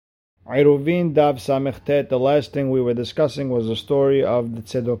Iruvin Dav Samechtet. The last thing we were discussing was the story of the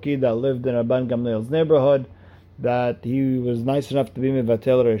Tzedoki that lived in Rabban Gamliel's neighborhood, that he was nice enough to be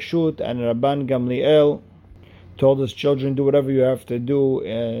Mevatel Reshut, and Rabban Gamliel told his children, do whatever you have to do,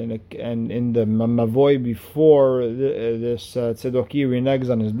 and in the Mavoy before this Tzedoki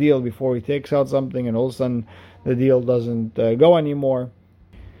reneges on his deal, before he takes out something and all of a sudden the deal doesn't go anymore.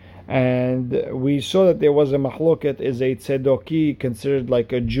 And we saw that there was a mahloket, is a Tzedoki considered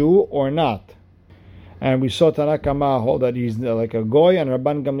like a Jew or not? And we saw Tanakama hold that he's like a Goy, and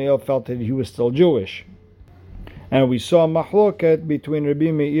Rabban Gamliel felt that he was still Jewish. And we saw a mahloket between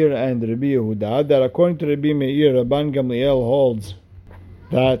Rabbi Meir and Rabbi Yehuda, that according to Rabbi Meir, Rabban Gamliel holds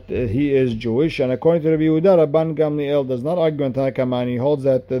that he is Jewish, and according to Rabbi Yehuda, Rabban Gamliel does not argue in Tanakama, and he holds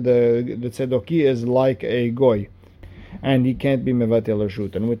that the Tzedoki is like a Goy, and he can't be Mevatel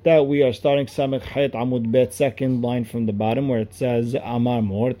Reshut. And with that, we are starting Samech Het Amud Bet, second line from the bottom, where it says Amar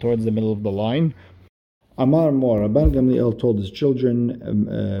Mor, towards the middle of the line. Amar Mor, Rabban Gamliel told his children,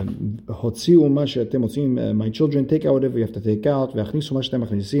 my children, take out whatever you have to take out,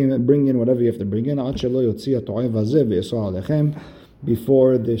 bring in whatever you have to bring in,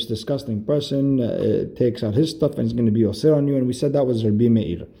 before this disgusting person takes out his stuff and is going to be osir on you. And we said that was Rabbi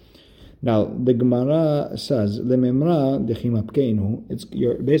Meir. Now, the Gemara says,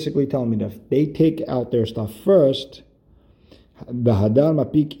 you're basically telling me that if they take out their stuff first, and then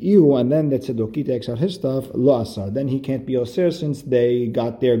the Tzedoki takes out his stuff, lo asar, then he can't be osir since they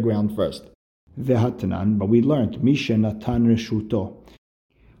got their ground first. Vehatanan, but we learned, Misha Natan Reshuto.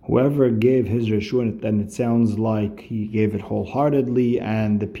 Whoever gave his reshut, then it sounds like he gave it wholeheartedly,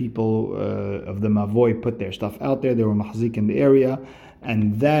 and the people of the Mavoy put their stuff out there, they were mahzik in the area,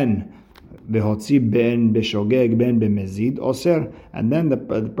 and then Behotzi ben beshogeg ben bemezid oser, and then the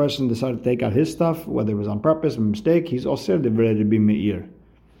person decided to take out his stuff, whether it was on purpose or mistake, he's oser devrei Rabbi Meir.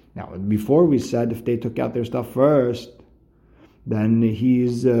 Now, before we said if they took out their stuff first, then he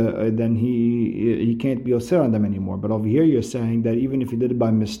can't be oser on them anymore. But over here you're saying that even if he did it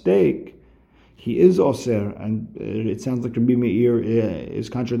by mistake, he is oser, and it sounds like Rabbi Meir is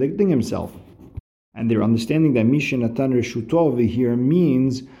contradicting himself. And they're understanding that Misha Natan Reshuto over here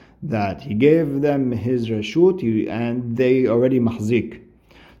means that he gave them his reshut and they already mahzik.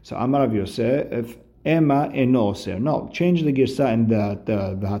 So Amar Rav Yosef, Ema eno oser. No, change the girsa in the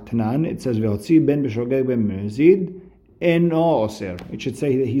Hatanan. It says Vehotzi ben b'shogeg ben mezid eno oser. It should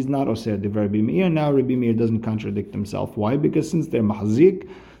say that he's not oser the Rabbi Meir. Now Rabbi Meir doesn't contradict himself. Why? Because since they're mahzik,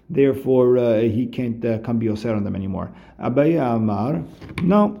 therefore he can't come be oser on them anymore. Abaya Amar,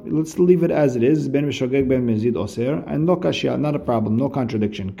 no, let's leave it as it is. Ben b'shogeg ben mezid oser, and lo kashya, not a problem, no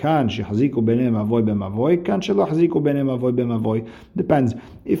contradiction. Kan shehaziku benem avoy b'mavoy, kan shelo haziku benem avoy b'mavoy. Depends.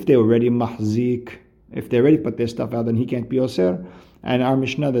 If they already mahzik, if they already put their stuff out, then he can't be oser. And our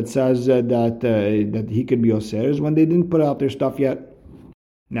Mishnah that says that he could be oser is when they didn't put out their stuff yet.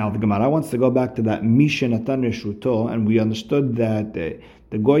 Now the Gemara wants to go back to that Misha Natan Reshuto, and we understood that the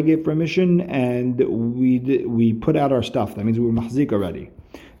Goy gave permission and we put out our stuff. That means we were mahzik already.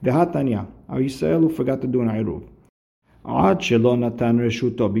 V'hatanya, our Yisrael who forgot to do an Iruv. Ad shelo Natan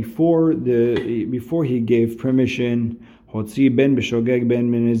Reshuto, before he gave permission, Hotzi ben b'shogeg ben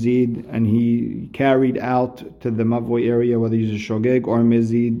menezid, and he carried out to the Mavoy area, whether he's a shogeg or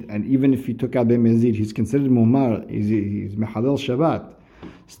mezid, and even if he took out ben mezid, he's considered mumar, he's mechalel Shabbat.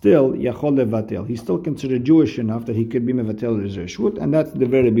 Still, Yachol Levatel. He's still considered Jewish enough that he could be Mevatel Reshut, and that's the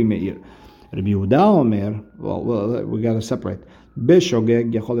very Rabbi Meir. Rabbi Yehuda Omer, well, we got to separate.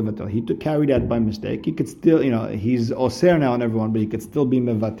 Beshogeg Yachol Levatel. He carried out by mistake. He could still, he's Oser now on everyone, but he could still be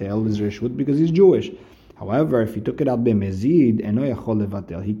Mevatel Reshut because he's Jewish. However, if he took it out b'mezid, eno yachol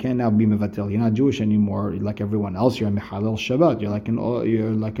levatel, he can't now be mevatel. You're not Jewish anymore, like everyone else. You're a mechalel Shabbat. You're like an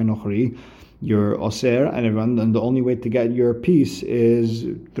ochri. You're oser, and the only way to get your piece is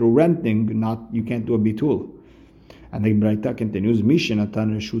through renting. You can't do a bitul. And the Braita continues, Misha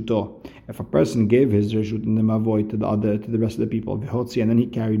Natan Reshuto. If a person gave his reshut in the mavoy to the rest of the people, v'hotzi, and then he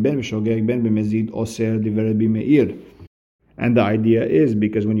carried ben b'shogeg ben b'mezid oser divrei Rabbi Meir. And the idea is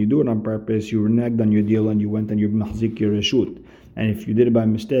because when you do it on purpose, you reneged on your deal and you went and you mahzik your reshut. And if you did it by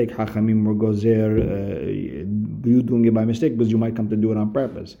mistake, hachamim were gozer, you doing it by mistake because you might come to do it on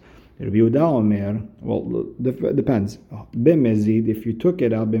purpose. Rabbi Yehuda Omer, well, depends. B'mezid, if you took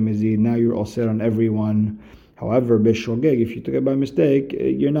it out b'mezid, now you're oser on everyone. However, b'shogeg, if you took it by mistake,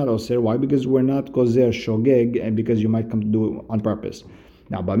 you're not oser. Why? Because we're not gozer shogeg, and because you might come to do it on purpose.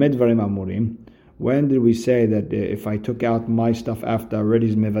 Now, b'med dvarim amurim. When did we say that if I took out my stuff after already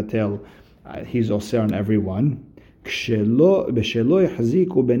is mevatel, he's oser on everyone? That's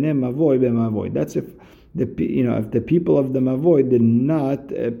if if the people of the Mavoy did not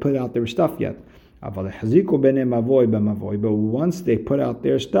put out their stuff yet. But once they put out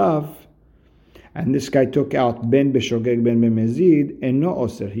their stuff, and this guy took out ben b'shogeg ben b'mezid, and no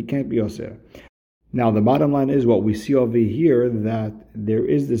oser, he can't be oser. Now the bottom line is what we see over here, that there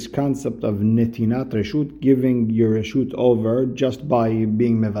is this concept of netinat reshut, giving your reshut over just by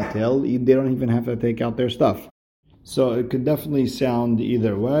being mevatel. They don't even have to take out their stuff. So it could definitely sound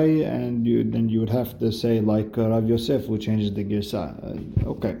either way, and then you would have to say like Rav Yosef, who changes the girsa.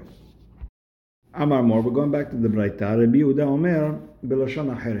 Okay. Amar Mor, we're going back to the Braita. Rabbi Yehuda Omer b'lashon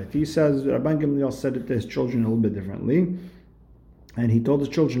acheret. He says Rabban Gamliel said it to his children a little bit differently, and he told his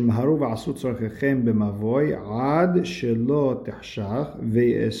children, "Maharu v'asu tzorchechem b'mavoy ad shelo techshach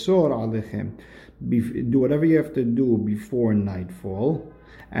ve'esor alechem." Do whatever you have to do before nightfall,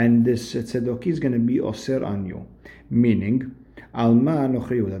 and this tzedoki is going to be oser on you, meaning Alma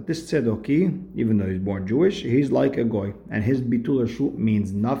nochriu, that this tzedoki, even though he's born Jewish, he's like a goy, and his bitul reshut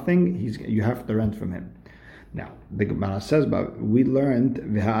means nothing. You have to rent from him. Now the Gemara says, but we learned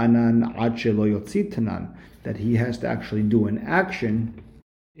v'ha'anan ad shelo yotzi tanan, that he has to actually do an action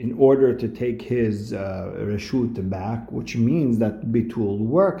in order to take his reshut back, which means that bitul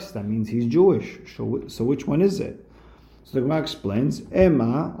works. That means he's Jewish. So which one is it? So the Gemara explains,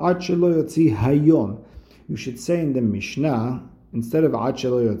 Ema ad shelo yotzi hayom. You should say in the Mishnah, instead of ad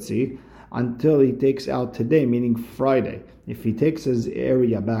shelo yotzi, until he takes out today, meaning Friday. If he takes his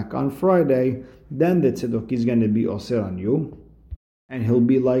area back on Friday, then the tzedok is going to be oser on you, and he'll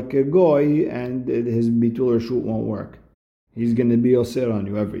be like a goy, and his bitul reshut won't work. He's going to be oser on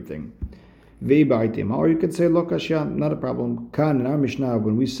you, everything. Or you could say lo kashya, not a problem. Kan in our Mishnah,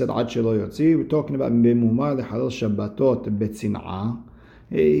 when we said ad shelo yotzi, we're talking about b'mumar lehalal shabbatot betzin'ah.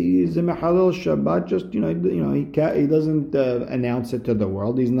 He's a mehalal Shabbat. Just he doesn't announce it to the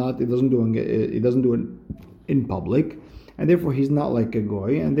world. He doesn't do it in public, and therefore he's not like a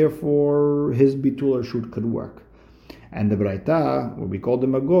goy, and therefore his bitul reshut could work. And the Braita, where we called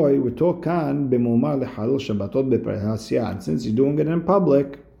him a goy, we talk kan b'mumar lehalal Shabbatot beprehasya, and since he's doing it in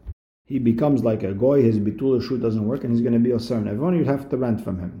public, he becomes like a goy. His bitul reshut doesn't work, and he's going to be oser on everyone. You'd have to rent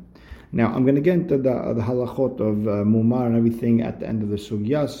from him. Now, I'm going to get into the halachot of mumar and everything at the end of the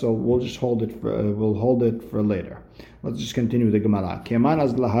sugya, so we'll just hold it for later. Let's just continue with the Gemara. Keman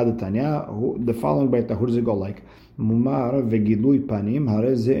az lahad tanya. The following Braita, who does it go like? Mumar vegilui panim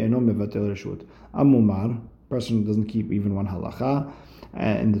hareze eno mevatel reshut. A mumar, person who doesn't keep even one halacha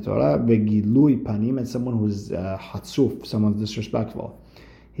in the Torah, vegilui panim, and someone who's hatzuf, someone's disrespectful.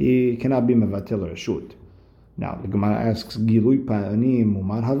 He cannot be mevatel reshut. Now, the Gemara asks, Gilui panim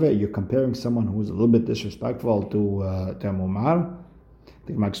mumar have? You're comparing someone who's a little bit disrespectful to a mumar?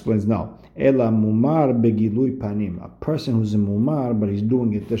 The Gemara explains, no. Ela mumar begilui panim. A person who's a mumar, but he's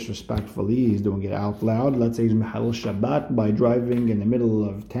doing it disrespectfully, he's doing it out loud. Let's say he's mechalel Shabbat by driving in the middle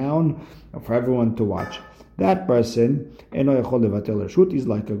of town for everyone to watch. That person, eno yachol levatel reshut, is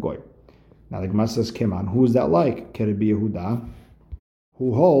like a goy. Now, the Gemara says, Keman, who is that like? Rabbi Yehuda,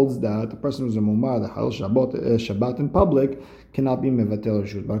 who holds that the person who's a mumar, the halal Shabbat in public, cannot be mevatel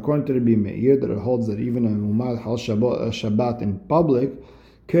reshut. But according to Rabbi Meir, that it holds that even a mumar halal Shabbat in public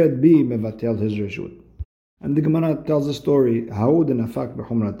could be mevatel his reshut. And the Gemara tells a story.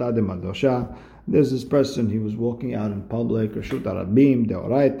 There's this person, he was walking out in public, reshut arabim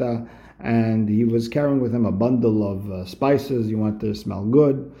deoraita, and he was carrying with him a bundle of spices. He wanted to smell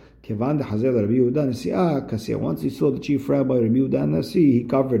good. Once he saw the chief rabbi Rabbi Yehuda Nasi, he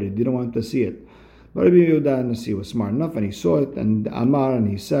covered it, didn't want to see it. But Rabbi Yehuda Nasi was smart enough, and he saw it, and Amar, and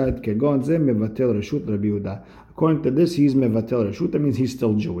he said, according to this, he's mevatel reshut. That means he's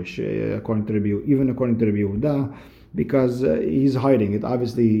still Jewish, according to Rabbi Yehuda, because he's hiding it.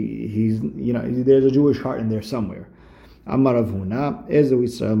 Obviously, there's a Jewish heart in there somewhere. Amar Rav Huna, is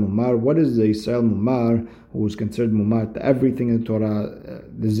Israel Mumar. What is the Israel Mumar, who is considered Mumar to everything in the Torah?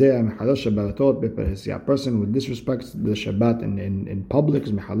 The a person who disrespects the Shabbat in public,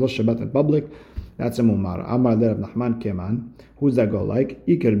 is Mechalel Shabbat in public, that's a Mumar. Amar Rav Nachman Keman, who's that go like?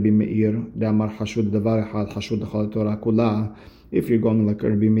 Iker b'meir, de Amar Hashud Devar Echad Hashud Dechol Torah Kula. If you're going like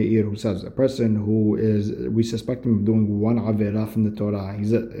Rabbi Meir, who says a person who we suspect him of doing one Averah from the Torah,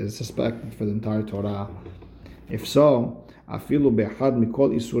 he's suspected for the entire Torah. If so, afilu be'achad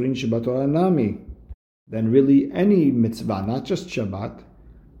mikol isurin shebatorah nami, then really any mitzvah, not just Shabbat,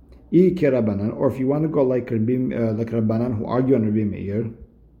 Rabbanan, or if you want to go like Rabbanan who argue on Rabbi Meir,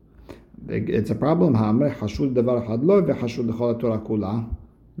 it's a problem. Hashud davar achad lo ve'hashud dechol Torah kula.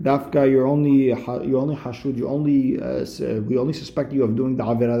 Dafka, we only suspect you of doing the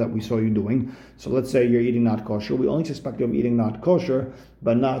Averah that we saw you doing. So let's say you're eating not kosher. We only suspect you of eating not kosher,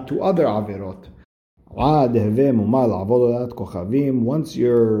 but not to other Averot. Once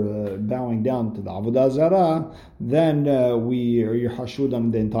you're bowing down to the Avodah Zarah, then you're hashud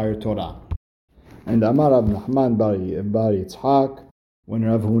on the entire Torah. And Amar Rav Nachman bar Yitzhak, when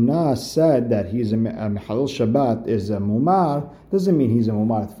Rav Huna said that he's a Mechalel Shabbat is a Mumar, doesn't mean he's a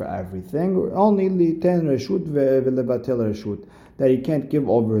Mumar for everything. Only liten reshut v'levatel reshut. That he can't give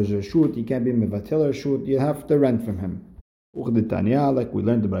over his reshut, he can't be mevatel reshut. You have to rent from him. Uchdetanya, like we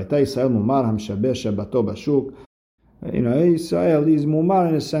learned the Braita, Yisrael Mumar Hamshabeh Shabbato Bashuk. Israel, he's Mumar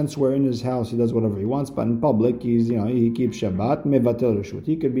in a sense where in his house he does whatever he wants, but in public he keeps Shabbat, mevatel reshut.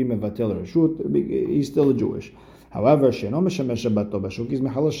 He could be mevatel reshut, he's still Jewish. However, Sheno Meshamesh Shabbato Bashuk, he's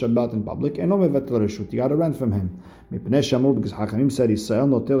Mechalel Shabbat in public, and no mevatel reshut. You got to rent from him. Mipnei Shamur, because Hachamim said Israel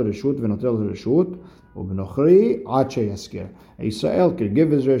notel reshut v'notel reshut u'b'nochri ad sheyaskir. Israel could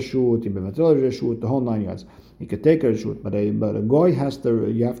give his reshut, he mevatel reshut, the whole 9 yards. He could take a reshut, but a goy you have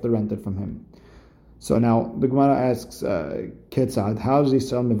to rent it from him. So now the Gemara asks, Ketzad, how does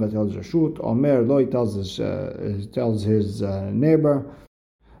Israel mevatel reshut? Omer lo, he tells his neighbor,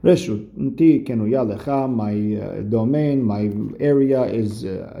 Reshut, nti kenuya lecha, my domain, my area is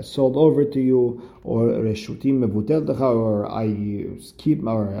sold over to you, or reshutim mevutel lecha, or I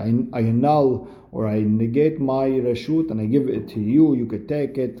annul, or I negate my reshut and I give it to you. You could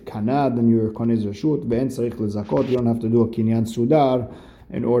take it, kanad, and you're konez reshut. Ve'en tzarich lezakot. You don't have to do a kinyan sudar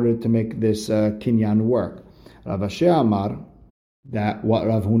in order to make this kinyan work. Rav Ashi Amar, that what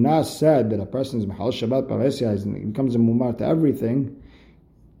Rav Huna said, that a person is mechalel Shabbat paresya, becomes a mumar to everything.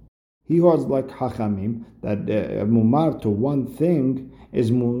 He holds like Hachamim that mumar to one thing is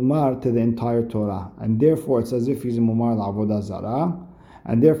mumar to the entire Torah, and therefore it's as if he's a mumar l'avodah zarah,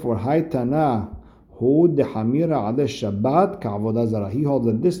 and therefore haytana hu dehamira ale Shabbat ka'avodah zarah. He holds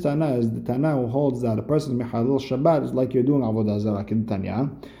that this Tana is the Tana who holds that a person mechalel Shabbat is like you're doing avodah zarah. Tanya.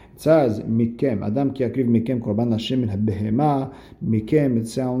 It says mikem adam ki yakriv mikem korban Hashem min habehema. Mikem, it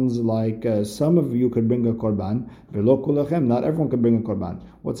sounds like some of you could bring a korban. Velo kulachem, not everyone could bring a korban.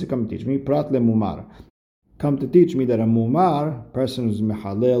 What's it come to teach me? Prat le mumar. Come to teach me that a mumar, person who's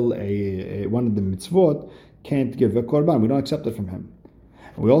mehalel one of the mitzvot, can't give a korban. We don't accept it from him.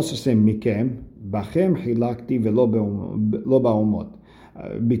 We also say mikem bachem hilakti velo ba'umot.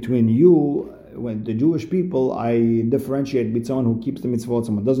 Between you, when the Jewish people, I differentiate between someone who keeps the mitzvot,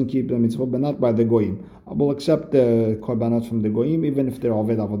 someone doesn't keep the mitzvot, but not by the goyim. I will accept the korbanot from the goyim, even if they're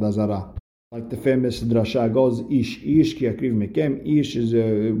oved avodah zarah. Like the famous drasha goes, ish ki akriv mekem. Ish is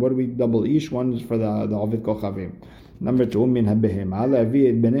what do we double ish? One is for the oved kochavim. Number 2, min habehema levi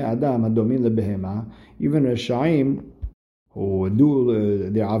et bnei adam hadomin lebehema. Even Reshaim who do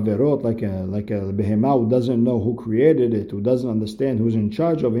their averot like a behema who doesn't know who created it, who doesn't understand who's in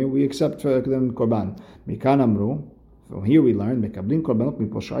charge of him, we accept for them korban. Mikan amru, from here we learn mekablin korbanot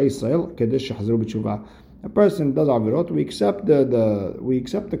miposhai Yisrael kedesh shehazru b'tshuva. A person does averot, we accept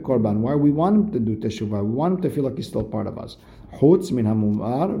the korban. Why? We want him to do teshuvah. We want him to feel like he's still part of us. Chutz min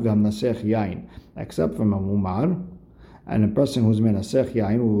hamumar v'hamnasech yain, except from a mumar. And a person who's menasech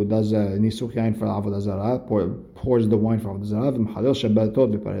yain, who does nisuch yain for avodah zarah, pours the wine for avodah zarah, v'mechalel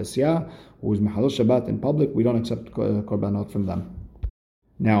shabbatot v'paresya, who's mechalel Shabbat in public, we don't accept korbanot from them.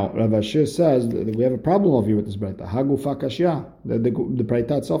 Now, Rav Ashi says that we have a problem over here with this Braita. Hagufa kashya. The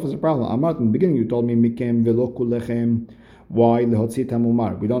Braita itself is a problem. Amart, in the beginning you told me, mikem velo kulechem, why lehotzit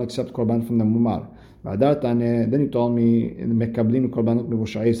hamumar? We don't accept korban from the mumar. Then you told me, mekablin korbanot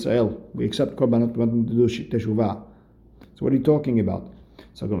miposhai Israel. We accept korbanot, we want them to do teshuvah. So what are you talking about?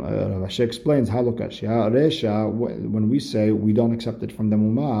 So Rav Ashi explains, Resha, when we say we don't accept it from the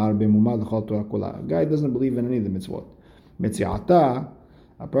mumar, b'mumar l'chol Torah kula. A guy doesn't believe in any of the mitzvot. Metziata,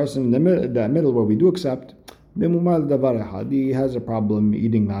 a person in the middle where we do accept, b'mumar l'davar echad, he has a problem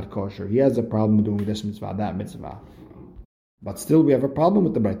eating not kosher. He has a problem doing this mitzvah, that mitzvah. But still we have a problem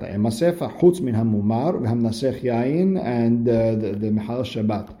with the Braita. Emasefa chutz min hamumar v'hamnasech yain and the mechalel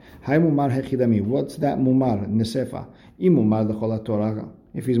Shabbat. Hay mumar hechidami. What's that mumar? Nesefa. Imumar l'chol Torah.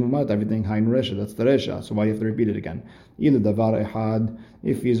 If he's mumar to everything, hain resha. That's the resha. So why do you have to repeat it again? Ila davar echad.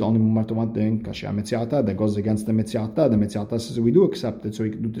 If he's only mumar to one thing, kashya metziata. That goes against the metziata. The metziata says we do accept it, so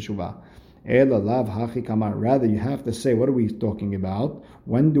he can do teshuvah. Ela lav hachi kamar. Rather, you have to say, what are we talking about?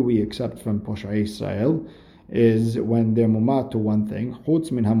 When do we accept from Poshai Israel? Is when they're mumar to one thing.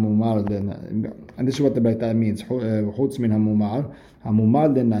 Chutz min hamumar, and this is what the Braita means. Chutz min hamumar,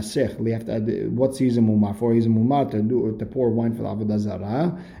 hamumar den nasech. We have to add what's he's a mumar for. He's a mumar to pour wine for the avodah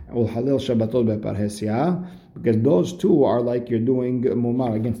zarah. Ul halil shabbatot beparhesya, because those two are like you're doing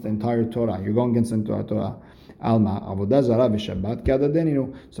mumar against the entire Torah. You're going against the entire Torah. Alma avodah zara v'Shabbat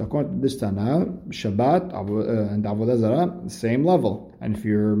kadadeninu. So according to this Tana, Shabbat and avodah zara same level. And if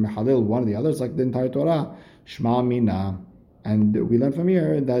you're mechalel one or the other, it's like the entire Torah. Shma mina. And we learn from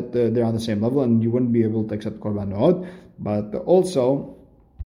here that they're on the same level, and you wouldn't be able to accept korbanot. But also,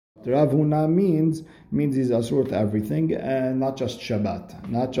 Rav Huna means he's asur to everything, and not just Shabbat,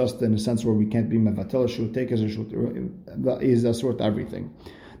 not just in a sense where we can't be mevatel reshut, take his reshut. He's asur to everything.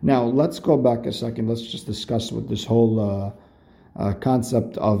 Now let's go back a second. Let's just discuss with this whole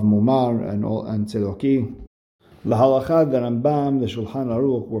concept of mumar and tzedoki. Lahalacha, the Rambam, the Shulchan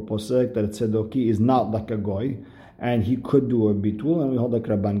Aruch were posek that tzedoki is not like a goy, and he could do a bitul, and we hold like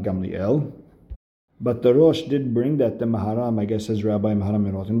Rabban Gamliel. But the Rosh did bring that the Maharam, I guess, as Rabbi Maharam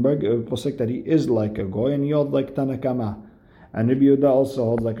in Rothenburg, posek that he is like a goy, and he holds like Tanakama. And Rabbi Yehuda also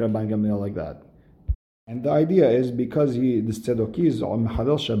holds like Rabban Gamliel like that. And the idea is because this tzedoki is on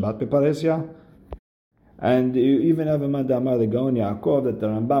Mechalel Shabbat beparesya, and you even have a Madamar the Gaon Yaakov that the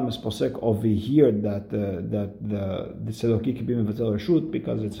Rambam is posek over here that the tzedoki can be mevatel reshut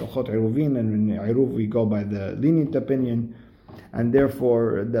because it's Ochot Iruvin, and in Iruv we go by the lenient opinion, and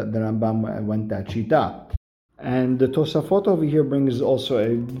therefore the Rambam went that shita. And the Tosafot over here brings also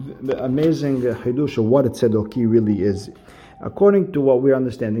an amazing chidush of what a tzedoki really is. According to what we're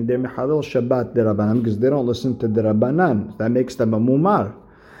understanding, they're mechalel Shabbat the Rabbanan because they don't listen to the Rabbanan. That makes them a mumar.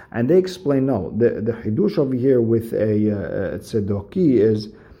 And they explain, no, the chidush over here with a tzedoki is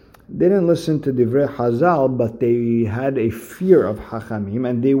they didn't listen to Divrei Chazal, but they had a fear of Hachamim,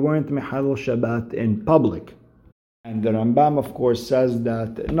 and they weren't mechalel Shabbat in public. And the Rambam, of course, says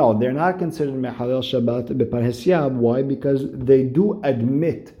that, no, they're not considered mechalel Shabbat beparhesyah. Why? Because they do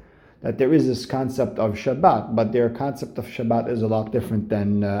admit that there is this concept of Shabbat, but their concept of Shabbat is a lot different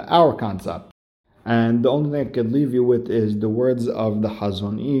than our concept. And the only thing I could leave you with is the words of the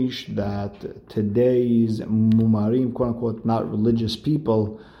Hazon Ish that today's mumarim, quote unquote, not religious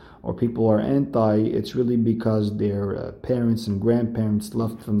people, or people are anti, it's really because their parents and grandparents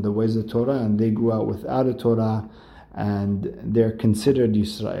left from the ways of Torah, and they grew out without a Torah, and they're considered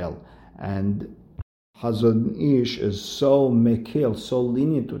Yisrael. And Hazon Ish is so mekil, so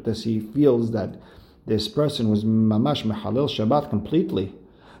lenient with this. He feels that this person was mamash mechalel Shabbat completely.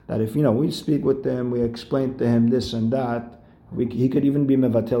 That if we speak with him, we explain to him this and that, he could even be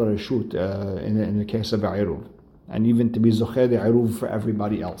mevatel reshut in the case of Iruv, and even to be zocher the Iruv for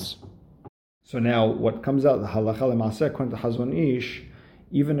everybody else. So now, what comes out the halacha l'maaseh according to Hazon Ish,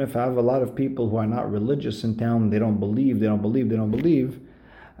 even if I have a lot of people who are not religious in town, they don't believe.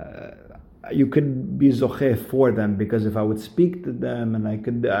 You could be zocheh for them, because if I would speak to them and I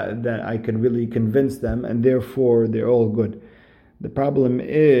could really convince them, and therefore they're all good. The problem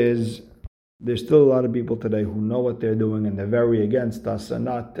is there's still a lot of people today who know what they're doing and they're very against us, and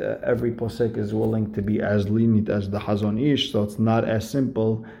not every posek is willing to be as lenient as the Hazon Ish. So it's not as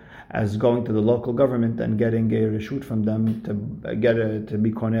simple as going to the local government and getting a reshut from them to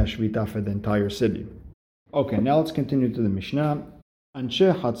be koneh shvita for the entire city. Okay, now let's continue to the Mishnah. One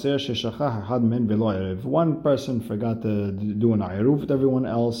person forgot to do an Iruv with everyone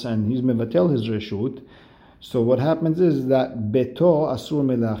else, and he's mevatel his reshut. So what happens is that beto asur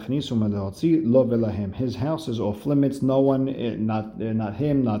melachnis u'melahotzi lo velahem. His house is off limits. No one, not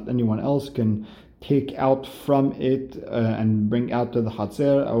him, not anyone else, can take out from it and bring out to the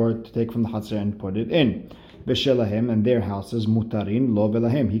Hatzer, or to take from the Hatzer and put it in. V'shelahem, and their houses mutarin lo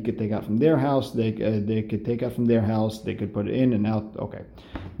velahem. He could take out from their house. They could take out from their house. They could put it in and out. Okay.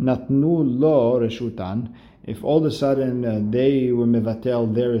 Natnu lo reshutan. If all of a sudden they were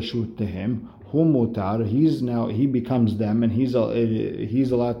mevatel their reshut to him, mutar, he becomes them, and he's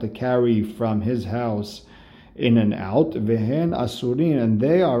allowed to carry from his house in and out. Vehen asurin, and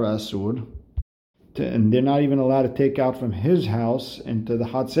they are asur, and they're not even allowed to take out from his house into the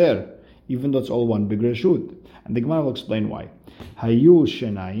Hatzer, even though it's all one big reshut. And the Gemara will explain why. Hayu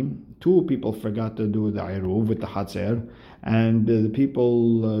shenaim, two people forgot to do the Iruv with the Hatzer, and the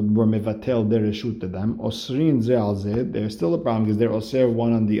people were mevatel their reshut to them. Osrin ze al ze, there's still a problem because they're osir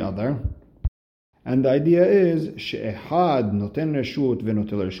one on the other. And the idea is, she'ehad noten reshut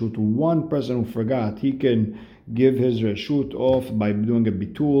v'notel reshut. One person who forgot, he can give his reshut off by doing a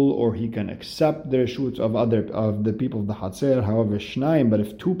bitul, or he can accept the reshut of the people of the Hatzer. However, shnayim, but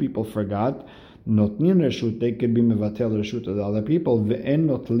if two people forgot, notnin reshut, they could be mevatel reshut of the other people. Ve'en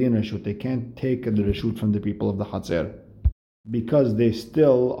notlin reshut, they can't take the reshut from the people of the Hatzer, because they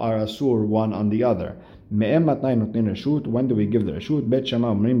still are asur one on the other. When do we give the reshut? Bet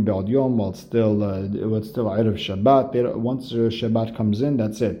Shama Omrim Be'od Yom, while it's still Erev Shabbat. Once Shabbat comes in,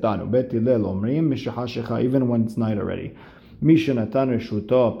 that's it. Done. Bet Hillel Omrim Mishachashecha, even when it's night already. Mishanatan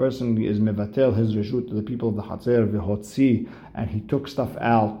reshuto, a person is mevatel his reshut to the people of the Hatzer, v'hotzi, and he took stuff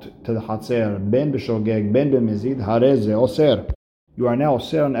out to the Hatzer, ben b'shogeg, ben b'mezid, harez oser. You are now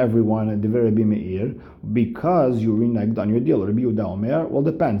oser on everyone, divrei Rabbi Meir, because you reneged on your deal. Rabbi Yehuda Omer, well,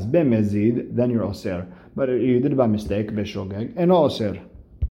 depends. B'mezid, then you're oser. But you did it by mistake, b'shogeg, and oser.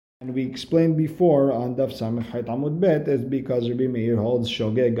 And we explained before on Daf Samech Chait Amud Bet is because Rabbi Meir holds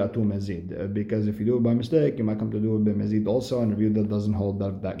shogeg atu mezid. Because if you do it by mistake, you might come to do it by mezid also, and Rabbi Yehuda doesn't hold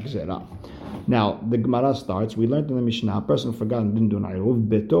that gzera. Now the Gemara starts. We learned in the Mishnah, a person forgot and didn't do an iruv.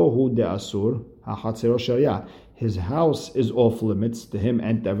 Beto hu de asur hachatzero sharia. His house is off limits to him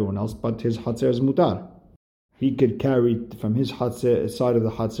and to everyone else, but his hatzer is mutar. He could carry from his hatzer side of the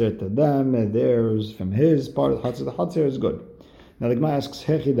hatzer to them. Theirs from his part of the hatzer. The hatzer is good. Now the Gemara asks,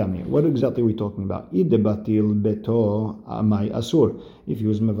 Hechidami, what exactly are we talking about? Ide batil beto amai asur. If he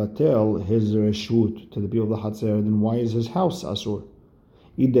was mevatel his reshut to the people of the Hatzer, then why is his house asur?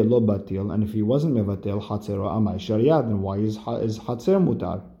 Ide lo batil, and if he wasn't mevatel Hatzer or amai sharia, then why is Hatzer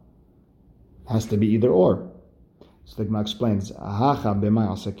mutar? Has to be either or. So the Gemara explains, Hacha b'mai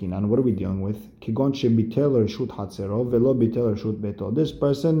asakinan. What are we dealing with? Kigon shebitel reshut Hatzero velo bitel reshut beto. This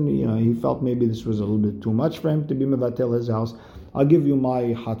person, he felt maybe this was a little bit too much for him to be mevatel his house. I'll give you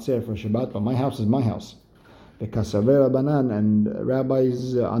my Hatzer for Shabbat, but my house is my house. Because Savei Rabbanan and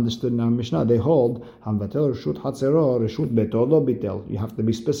rabbis understood in our Mishnah, they hold Hamvatel Reshut Hatzero Reshut Beto Lo Bitel. You have to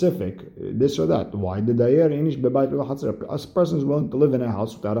be specific, this or that. Why did Dayer Inish Bebayit Lo Hatzer? A person is willing to live in a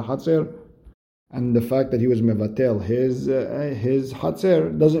house without a Hatzer. And the fact that he was mevatel his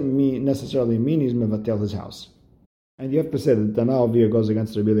Hatzer doesn't necessarily mean he's mevatel his house. And you have to say that the Tana over here goes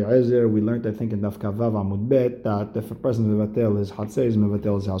against Rabbi Eliezer. We learned, I think, in Daf Kavav Amud Bet, that if a person is mevatel his Hatzer, is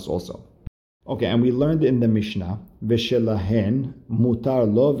mevatel his house also. Okay, and we learned in the Mishnah, V'shelahen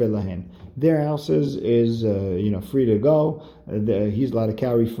mutar lo velahen. Their houses is free to go. He's allowed to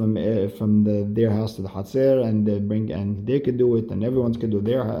carry from their house to the Hatzer, and they could do it, and everyone could do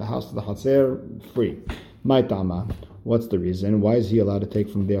their house to the Hatzer free. My Tama. What's the reason? Why is he allowed to take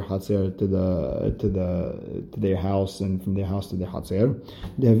from their Hatzer to their house, and from their house to their Hatzer?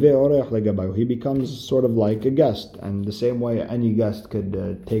 He becomes sort of like a guest, and the same way any guest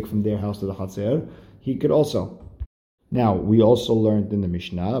could take from their house to the Hatzer, he could also. Now, we also learned in the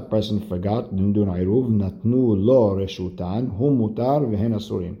Mishnah, a person forgot, didn't do an iruv, natnu lo reshutan, hu mutar v'hen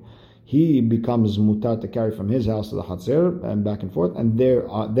asurin. He becomes mutar to carry from his house to the Hatzer, and back and forth, and they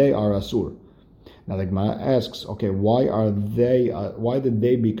are asur. Now the Gemara asks, okay, why did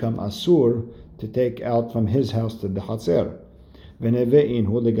they become asur to take out from his house to the Hatzer?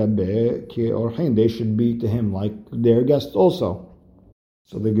 They should be to him like their guests also.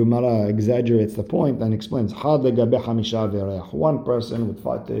 So the Gemara exaggerates the point and explains, one person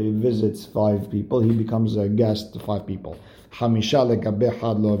visits 5 people, he becomes a guest to 5 people.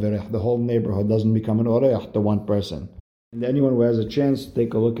 The whole neighborhood doesn't become an oreach to one person. And anyone who has a chance,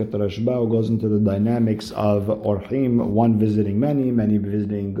 take a look at the Rashba, who goes into the dynamics of orchim, one visiting many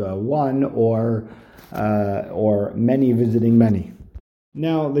visiting one, or many visiting many.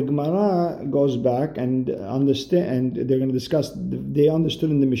 Now the Gemara goes back and understand, and they're going to discuss. They understood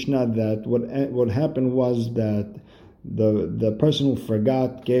in the Mishnah that what happened was that the person who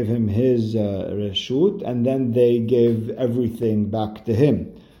forgot gave him his reshut, and then they gave everything back to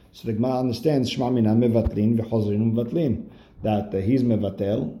him. So the Gemara understands Shema mina mevatlin v'chozrin mevatlin, that he's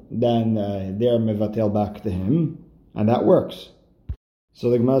mevatel, then they're mevatel back to him, and that works. So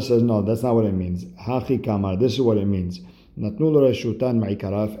the Gemara says, no, that's not what it means. Hachi kamar, this is what it means. Natnu lo reshutan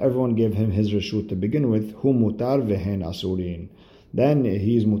ma'ikara, if everyone gave him his reshut to begin with, hu mutar v'hen asurin, then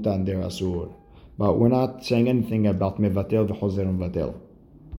he's mutar and they're asur. But we're not saying anything about mevatel v'chozrin mevatel.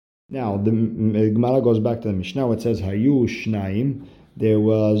 Now the Gemara goes back to the Mishnah. It says hayu shnaim. There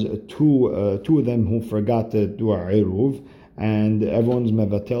was two of them who forgot to do a iruv, and everyone's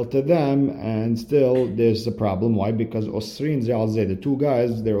mevatel to them, and still there's a problem. Why? Because osrin ze'al the 2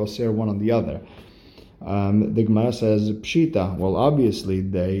 guys, they're osir one on the other. The Gemara says pshita. Well, obviously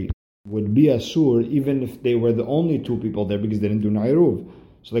they would be asur even if they were the only 2 people there because they didn't do an iruv.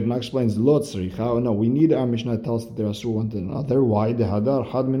 So the Gemara explains lo tzricha. No, we need our Mishnah to tell us that they're asur one to another. Why? The hadar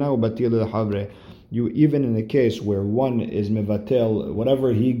had mina ubatil lehavre. You, even in a case where one is mevatel,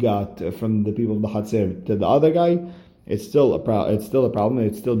 whatever he got from the people of the Hatzer to the other guy, it's still a problem.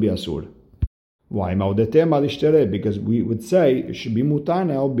 It'd still be asur. Why? Because we would say it should be mutar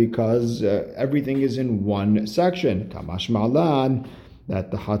now because everything is in one section. Kamash ma'lan,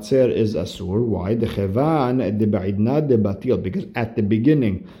 that the Hatzer is asur. Why? The chevan the ba'idna the batil, because at the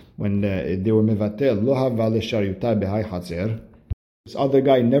beginning when they were mevatel lo hava l'shariuta b'hai Hatzer. This other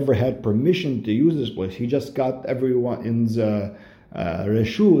guy never had permission to use this place. He just got everyone's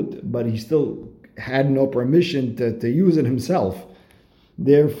reshut, but he still had no permission to use it himself.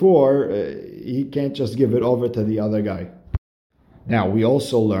 Therefore, he can't just give it over to the other guy. Now, we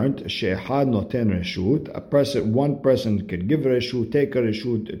also learned she'ehad noten reshut. One person could give reshut, take a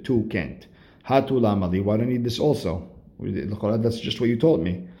reshut, two can't. Hatu lamali. Why do I need this also? That's just what you told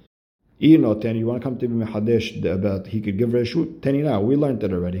me. Noten, you want to come to me mehadesh about he could give reshut? Tenina, we learned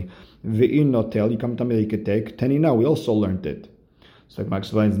it already. Ve'in notel, you come to me he could take. Tenina, we also learned it. So Gemara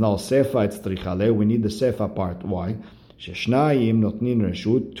explains, no, sefa it's trichale. We need the sefa part. Why? Sheshnayim notnin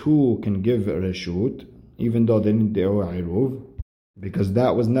reshut. Two can give reshut, even though they need the iruv, because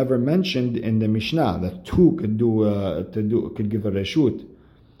that was never mentioned in the Mishnah that two could give a reshut.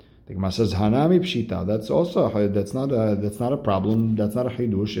 The Gemara says hanami pshita. That's not a problem. That's not a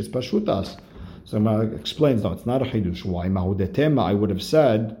chidush. It's pashutas. So Gemara explains, no, it's not a chidush. Why? Mahudetema. I would have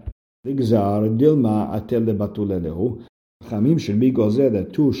said ligzar dilma atel lebatulelehu. Chamim should be gozer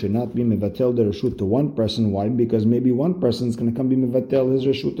that two should not be mevatel the reshut to one person. Why? Because maybe one person is going to come be mevatel his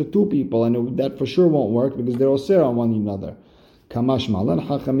reshut to two people, and that for sure won't work because they're osir on one another. Kamash malan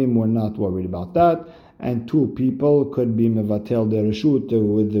hachamim were not worried about that, and two people could be mevatel the reshut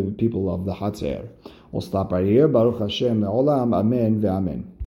with the people of the Hatzer. We'll stop right here. Baruch Hashem me'olam. Amen ve'amen.